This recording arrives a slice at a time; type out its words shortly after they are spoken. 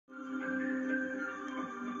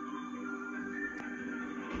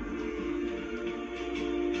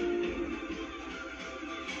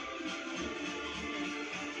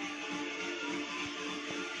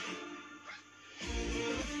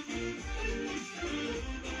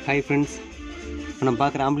Hi friends, நம்ம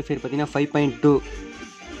பார்க்குற amplifier பார்த்தீங்கன்னா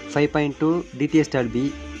 5.2 Dts Dolby.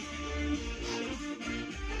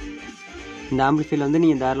 இந்த ஆம்பிளிஃபையரில் வந்து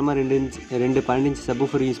நீங்கள் தாராளமாக 12 இன்ச்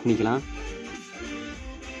சப்வூஃபர் யூஸ் பண்ணிக்கலாம்.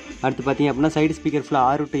 அடுத்து பார்த்தீங்க அப்படின்னா சைடு ஸ்பீக்கர் ஃபுல்லாக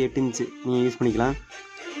 6 to 8 இன்ச் நீங்கள் யூஸ் பண்ணிக்கலாம்.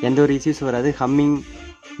 எந்த ஒரு இஷ்யூஸ் வராது. ஹம்மிங்,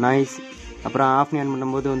 நாய்ஸ், அப்புறம் ஆஃப் ஆன்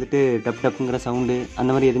பண்ணும்போது வந்துட்டு டப்புங்கிற சவுண்டு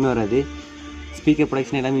அந்த மாதிரி எதுவுமே வராது. ஸ்பீக்கர்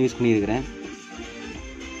ப்ரொடக்ஷன் எல்லாமே யூஸ் பண்ணியிருக்கிறேன்.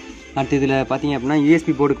 அடுத்து இதில் பார்த்தீங்க அப்படின்னா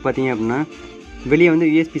யூஎஸ்பி போர்டுக்கு பார்த்தீங்க அப்படின்னா வெளியே வந்து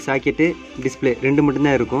யூஎஸ்பி சாக்கெட்டு, டிஸ்பிளே ரெண்டு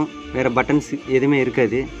மட்டும்தான் இருக்கும். வேறு பட்டன்ஸ் எதுவுமே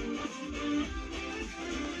இருக்காது.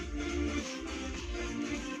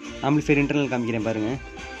 ஆம்பிளிஃபையர் இன்டர்னல் காமிக்கிறேன் பாருங்கள்.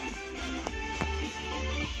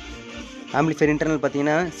 ஆம்பிளிஃபையர் இன்டர்னல்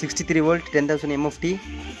பார்த்தீங்கன்னா 63 volt 10,000 MFT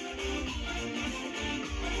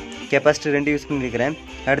கெப்பாசிட்டர் 2 யூஸ் பண்ணியிருக்கிறேன்.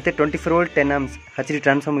 அடுத்து 24 volt 10 amps HD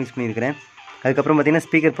transformer use பண்ணியிருக்கிறேன். அதுக்கப்புறம் பார்த்தீங்கன்னா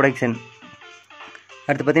ஸ்பீக்கர் ப்ரொடக்ஷன்.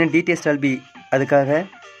 அடுத்து பார்த்தீங்கன்னா Dts Dolby, அதுக்காக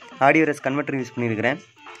ஆடியோ ரெஸ் கன்வெர்ட்டர் யூஸ் பண்ணியிருக்கிறேன்.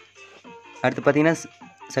 அடுத்து பார்த்தீங்கன்னா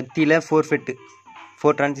சக்தியில்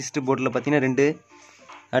 4 டிரான்சிஸ்டர் போர்டில் பார்த்தீங்கன்னா 2.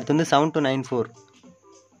 அடுத்து வந்து 7294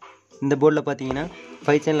 இந்த போர்டில் பார்த்தீங்கன்னா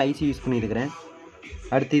 5 channel IC யூஸ் பண்ணியிருக்கிறேன்.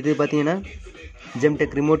 அடுத்து இது பார்த்தீங்கன்னா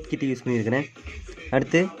ஜெம்டெக் ரிமோட் கிட் யூஸ் பண்ணியிருக்கிறேன்.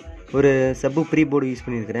 அடுத்து ஒரு சப்பு ப்ரீ போர்டு யூஸ்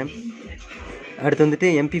பண்ணியிருக்கிறேன். அடுத்து வந்துட்டு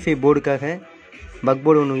MP5 போர்டுக்காக பக்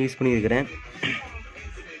போர்டு ஒன்று யூஸ் பண்ணியிருக்கிறேன்.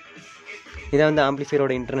 இதான் வந்து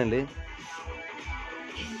ஆம்பிளிஃபையரோட இன்டர்னலு.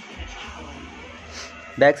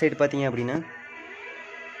 பேக் சைடு பார்த்தீங்க அப்படின்னா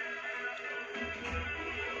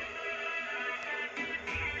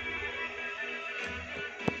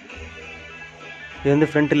இது வந்து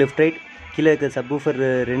ஃப்ரண்ட் லெஃப்ட் ரைட், கீழே இருக்கிற சப்வூஃபர்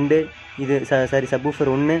 2, இது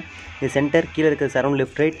சப்வூஃபர் 1, இது சென்டர், கீழே இருக்கிற சரவுண்ட்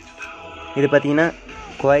லெஃப்ட் ரைட். இது பார்த்தீங்கன்னா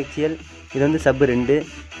கோஆக்சியல், இது வந்து சப் 2.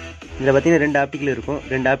 இதில் பார்த்தீங்கன்னா 2 ஆப்டிக்கல் இருக்கும்,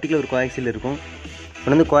 2 ஆப்டிக்கல் ஒரு கோஆக்சியல் இருக்கும்.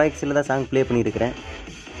 இப்போ வந்து கோஆக்சியலில் தான் சாங் ப்ளே பண்ணியிருக்கிறேன்.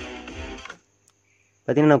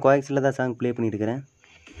 பார்த்தீங்கன்னா நான் கோஆக்சியலில் தான் சாங் ப்ளே பண்ணியிருக்கிறேன்.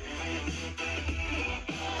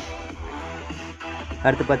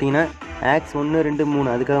 அடுத்து பார்த்தீங்கன்னா ஆக்ஸ் 1, 2,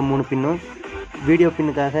 3 அதுக்காக 3 பின்னும், வீடியோ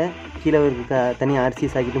பின்னுக்காக கீழே இருக்க தனியாக RC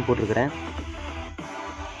சாக்கெட்டும் போட்டிருக்கிறேன்.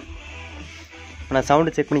 நான்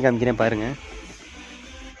சவுண்டு செக் பண்ணி காமிக்கிறேன் பாருங்கள்.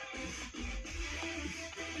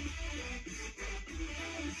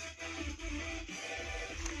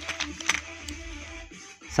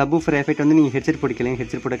 சப்வூஃபர் எஃபெக்ட் வந்து நீங்கள் ஹெட்செட் போட்டுக்கலாம்.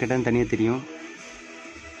 ஹெட்செட் போட கேட்டால் தனியாக தெரியும்.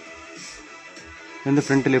 இது வந்து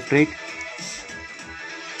ஃப்ரண்ட் லெஃப்ட் ரைட்,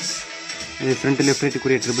 இது ஃப்ரண்ட் லெஃப்ட்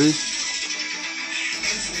ரைட்டுக்குரிய ட்ரிபிள்.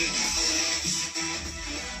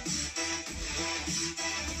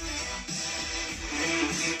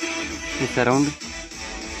 இது சரவுண்ட்,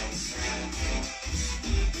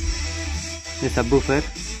 இது சப்வூஃபர்.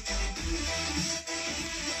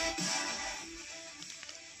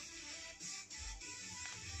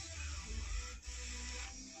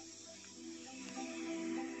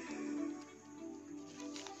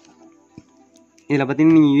 இதில்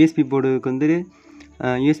பார்த்தீங்கன்னா நீங்கள் யூஎஸ்பி போர்டுக்கு வந்து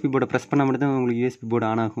யூஎஸ்பி போர்டை ப்ரெஸ் பண்ணால் மட்டும்தான் உங்களுக்கு யூஎஸ்பி போர்டு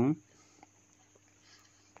ஆன் ஆகும்.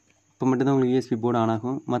 இப்போ மட்டும்தான் உங்களுக்கு யூஎஸ்பி போர்டு ஆன்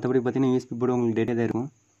ஆகும். மற்றபடி பார்த்தீங்கன்னா யூஎஸ்பி போர்டு உங்களுக்கு டேட்டா தான் இருக்கும்.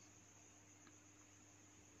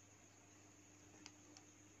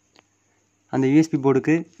 அந்த யூஎஸ்பி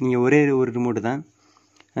போர்டுக்கு நீங்கள் ஒரே ஒரு ரிமோட்டு தான்.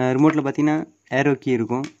 ரிமோட்டில் பார்த்தீங்கன்னா ஏரோ கீ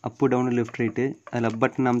இருக்கும், அப்பு டவுனு லெஃப்ட் ரைட்டு. அதில் அப்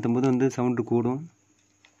பட்டன் அமுத்தும் போது வந்து சவுண்டு கூடும்,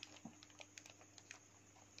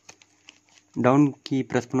 டவுன் கீ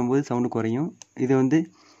ப்ரெஸ் பண்ணும்போது சவுண்டு குறையும். இது வந்து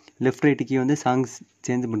லெஃப்ட் ரைட்டு கீ வந்து சாங்ஸ்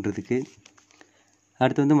சேஞ்ச் பண்ணுறதுக்கு.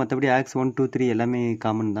 அடுத்து வந்து மற்றபடி ஆக்ஸ் 1, 2, 3 எல்லாமே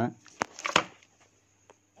காமன் தான்.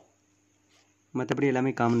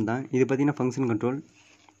 இது பார்த்திங்கன்னா ஃபங்க்ஷன் கண்ட்ரோல்.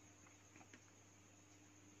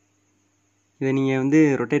 இதை நீங்கள் வந்து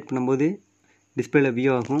ரொட்டேட் பண்ணும்போது டிஸ்பிளேல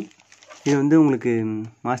வியூ ஆகும். இது வந்து உங்களுக்கு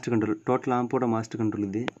master control, total ஆம்போட master control.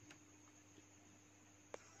 இது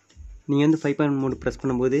நீங்கள் வந்து 5.1 மோடு ப்ரெஸ்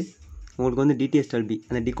பண்ணும்போது உங்களுக்கு வந்து Dts Dolby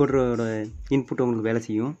அந்த டிகோடரோட இன்புட் உங்களுக்கு வேலை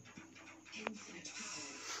செய்யும்.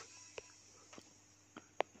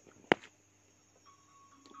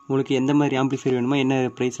 உங்களுக்கு எந்த மாதிரி ஆம்பிளிஃபையர் வேணுமோ, என்ன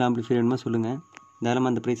ப்ரைஸில் ஆம்பிளிஃபையர் வேணுமோ சொல்லுங்கள்,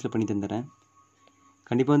 தாராளமாக அந்த ப்ரைஸில் பண்ணி தந்துடுறேன்.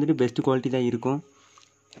 கண்டிப்பாக வந்துட்டு பெஸ்ட்டு குவாலிட்டி தான் இருக்கும்.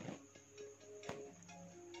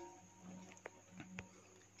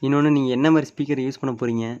 இன்னொன்று, நீங்கள் என்ன மாதிரி ஸ்பீக்கர் யூஸ் பண்ண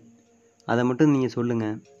போகிறீங்க அதை மட்டும் நீங்கள்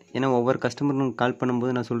சொல்லுங்கள். ஏன்னா ஒவ்வொரு கஸ்டமரும் கால்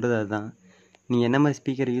பண்ணும்போது நான் சொல்கிறது அதுதான். நீங்கள் என்ன மாதிரி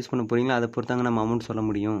ஸ்பீக்கர் யூஸ் பண்ண போகிறீங்களோ அதை பொறுத்தாங்க நம்ம அமௌண்ட் சொல்ல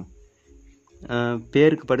முடியும்.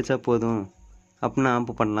 பேருக்கு படித்தா போதும் அப்படின்னா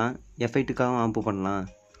ஆம்பு பண்ணலாம், எஃபெக்ட்டுக்காகவும் ஆம்பு பண்ணலாம்.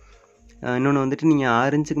 இன்னொன்று வந்துட்டு நீங்கள்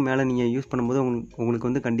 6 இன்ச்சுக்கு மேலே நீங்கள் யூஸ் பண்ணும்போது உங்களுக்கு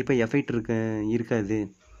வந்து கண்டிப்பாக எஃபெக்ட் இருக்காது.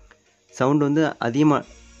 சவுண்டு வந்து அதிகமாக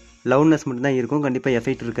லவுட்னஸ் மட்டும்தான் இருக்கும், கண்டிப்பாக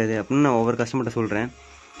எஃபெக்ட் இருக்காது அப்படின்னு நான் ஒவ்வொரு கஸ்டமர்கிட்ட சொல்கிறேன்.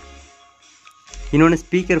 இன்னொன்று,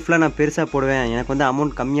 ஸ்பீக்கர் ஃபுல்லாக நான் பெருசாக போடுவேன், எனக்கு வந்து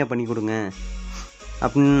அமௌண்ட் கம்மியாக பண்ணி கொடுங்க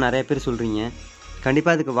அப்படின்னு நிறைய பேர் சொல்கிறீங்க.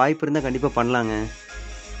 கண்டிப்பாக அதுக்கு வாய்ப்பு இருந்தால் கண்டிப்பாக பண்ணலாங்க.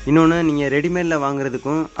 இன்னொன்று நீங்கள் ரெடிமேடில்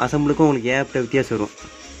வாங்குறதுக்கும் அசம்பிளுக்கும் உங்களுக்கு ஏகப்பட்ட வித்தியாசம் வரும்.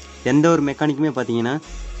 எந்த ஒரு மெக்கானிக்குமே பார்த்தீங்கன்னா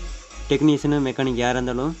டெக்னீஷியனு மெக்கானிக் யாராக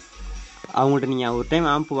இருந்தாலும் அவங்கள்ட்ட நீங்கள் ஒரு டைம்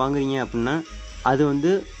ஆம்ப் வாங்குறீங்க அப்படின்னா அது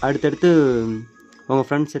வந்து அடுத்தடுத்து உங்கள்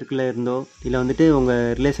ஃப்ரெண்ட்ஸ் சர்க்கிளில் இருந்தோ இல்லை வந்துட்டு உங்கள்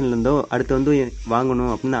ரிலேஷனில் இருந்தோ அடுத்து வந்து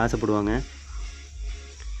வாங்கணும் அப்படின்னு ஆசைப்படுவாங்க.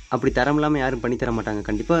 அப்படி தரம் இல்லாமல் யாரும் பண்ணித்தர மாட்டாங்க.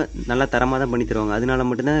 கண்டிப்பாக நல்லா தரமாக தான் பண்ணி தருவாங்க. அதனால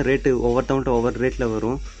மட்டும்தான் ரேட்டு ஒவ்வொருத்தவங்கள்ட்ட ஒவ்வொரு ரேட்டில்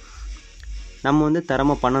வரும். நம்ம வந்து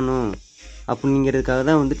தரமாக பண்ணணும் அப்படிங்கிறதுக்காக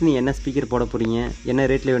தான் வந்துட்டு நீ என்ன ஸ்பீக்கர் போட போகிறீங்க, என்ன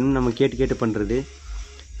ரேட்டில் வேணும்னு நம்ம கேட்டு பண்ணுறது.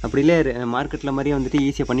 அப்படி இல்லை மார்க்கெட்டில் மாதிரியே வந்துட்டு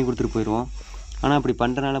ஈஸியாக பண்ணி கொடுத்துட்டு போயிடுவோம். ஆனால் அப்படி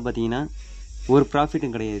பண்ணுறனால பார்த்தீங்கன்னா ஒரு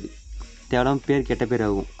ப்ராஃபிட்டும் கிடையாது. தேவையில்லாமல் பேர் கெட்ட பேர்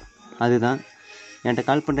ஆகும். அதுதான் என்கிட்ட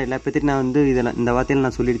கால் பண்ணுற எல்லா பேர்த்திட்டும் நான் வந்து இந்த வார்த்தையில்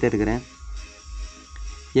நான் சொல்லிட்டு தான் இருக்கிறேன்.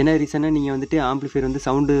 என்ன ரீசனாக நீங்கள் வந்துட்டு ஆம்ப்ளிஃபையர் வந்து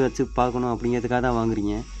சவுண்டு வச்சு பார்க்கணும் அப்படிங்கிறதுக்காக தான்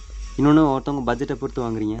வாங்குறீங்க. இன்னொன்று ஒருத்தவங்க பட்ஜெட்டை பொறுத்து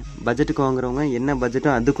வாங்குறீங்க. பட்ஜெட்டுக்கு வாங்குறவங்க என்ன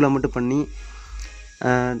பட்ஜெட்டோ அதுக்குள்ளே மட்டும் பண்ணி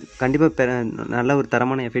கண்டிப்பாக நல்ல ஒரு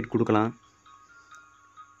தரமான எஃபெக்ட் கொடுக்கலாம்.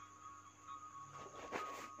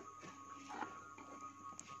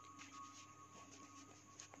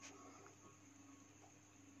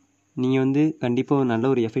 நீங்கள் வந்து கண்டிப்பாக நல்ல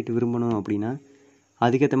ஒரு எஃபெக்ட் விரும்பணும் அப்படின்னா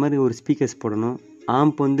அதுக்கேற்ற மாதிரி ஒரு ஸ்பீக்கர்ஸ் போடணும்.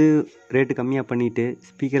 ஆம்ப் வந்து ரேட்டு கம்மியாக பண்ணிவிட்டு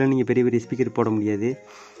ஸ்பீக்கரில் நீங்கள் பெரிய பெரிய ஸ்பீக்கர் போட முடியாது.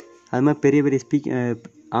 அது மாதிரி பெரிய பெரிய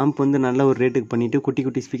ஆம்ப் வந்து நல்ல ஒரு ரேட்டுக்கு பண்ணிவிட்டு குட்டி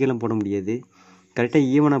குட்டி ஸ்பீக்கர்லாம் போட முடியாது. கரெக்டாக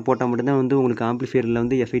ஈவனாக போட்டால் மட்டும்தான் வந்து உங்களுக்கு ஆம்ப்ளிஃபையரில்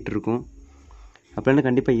வந்து எஃபெக்ட் இருக்கும். அப்படின்னா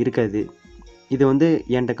கண்டிப்பாக இருக்காது. இது வந்து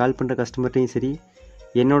என்கிட்ட கால் பண்ணுற கஸ்டமர்ட்டையும் சரி,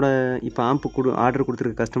 என்னோடய இப்போ ஆம்ப் ஆர்டர்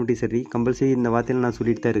கொடுத்துருக்க கஸ்டமர்ட்டையும் சரி கம்பல்சரி இந்த வார்த்தையில் நான்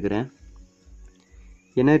சொல்லிட்டு தான் இருக்கிறேன்.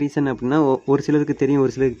 என்ன ரீசன் அப்படின்னா ஒரு சிலருக்கு தெரியும்,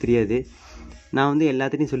 ஒரு சிலருக்கு தெரியாது. நான் வந்து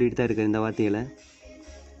எல்லாத்துட்டையும் சொல்லிட்டு தான் இருக்கேன் இந்த வார்த்தைகளை.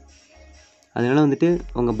 அதனால் வந்துட்டு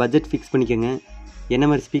உங்கள் பட்ஜெட் ஃபிக்ஸ் பண்ணிக்கோங்க. என்ன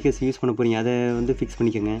மாதிரி ஸ்பீக்கர்ஸ் யூஸ் பண்ண போகிறீங்க அதை வந்து ஃபிக்ஸ்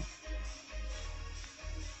பண்ணிக்கோங்க.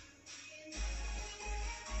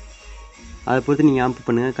 அதை பொறுத்து நீங்கள் ஆம்ப்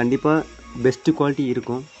பண்ணுங்கள். கண்டிப்பாக பெஸ்ட்டு குவாலிட்டி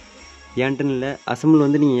இருக்கும். ஏன்ட்டுன்னு இல்லை, அசம்பிள்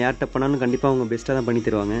வந்து நீங்கள் யார்கிட்ட பண்ணாலும் கண்டிப்பாக அவங்க பெஸ்ட்டாக தான் பண்ணி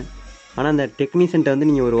தருவாங்க. ஆனால் அந்த டெக்னீஷியன்ட்ட வந்து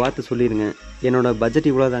நீங்கள் ஒரு வார்த்தை சொல்லிடுங்க, என்னோடய பட்ஜெட்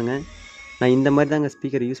இவ்வளோ தாங்க, நான் இந்த மாதிரி தாங்க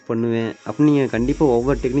ஸ்பீக்கர் யூஸ் பண்ணுவேன் அப்படின்னு நீங்கள் கண்டிப்பாக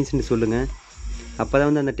ஒவ்வொரு டெக்னீஷியன் சொல்லுங்கள். அப்போ தான்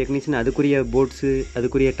வந்து அந்த டெக்னீஷியன் அதுக்குரிய போர்ட்ஸு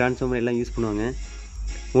அதுக்குரிய டிரான்ஸ்ஃபார்மர் எல்லாம் யூஸ் பண்ணுவாங்க.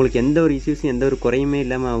 உங்களுக்கு எந்த ஒரு இஷ்யூஸும் எந்த ஒரு குறையுமே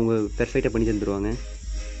இல்லாமல் அவங்க பெர்ஃபெக்டாக பண்ணி தந்துடுவாங்க.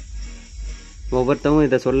 ஒவ்வொருத்தவங்க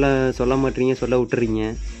இதை சொல்ல மாட்டீங்க, சொல்ல விட்டுறீங்க.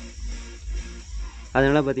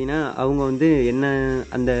 அதனால் பார்த்தீங்கன்னா அவங்க வந்து என்ன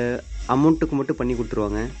அந்த அமௌண்ட்டுக்கு மட்டும் பண்ணி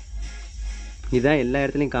கொடுத்துருவாங்க. இதுதான் எல்லா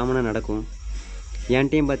இடத்துலையும் காமனாக நடக்கும்.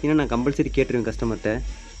 என்கிட்டையும் பார்த்தீங்கன்னா நான் கம்பல்சரி கேட்டுருவேன் கஸ்டமர்கிட்ட.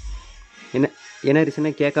 என்ன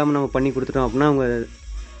ரீசனாக கேட்காம நம்ம பண்ணி கொடுத்துட்டோம் அப்படின்னா அவங்க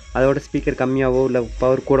அதோட ஸ்பீக்கர் கம்மியாகவோ இல்லை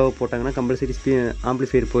பவர் கூடவோ போட்டாங்கன்னா கம்பல்சரி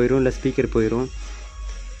ஆம்ப்ளிஃபையர் போயிடும், இல்லை ஸ்பீக்கர் போயிடும்.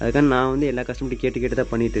 அதுக்காக நான் வந்து எல்லா கஸ்டமர்ட்டையும் கேட்டு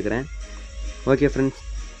தான் பண்ணிகிட்ருக்கிறேன். ஓகே ஃப்ரெண்ட்ஸ்,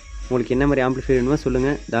 உங்களுக்கு என்ன மாதிரி ஆம்ப்ளிஃபையர் வேணுமோ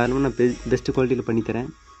சொல்லுங்கள், தாராளமாக நான் பெஸ்ட்டு குவாலிட்டியில் பண்ணித்தரேன்.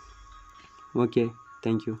 Okay,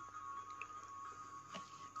 thank you.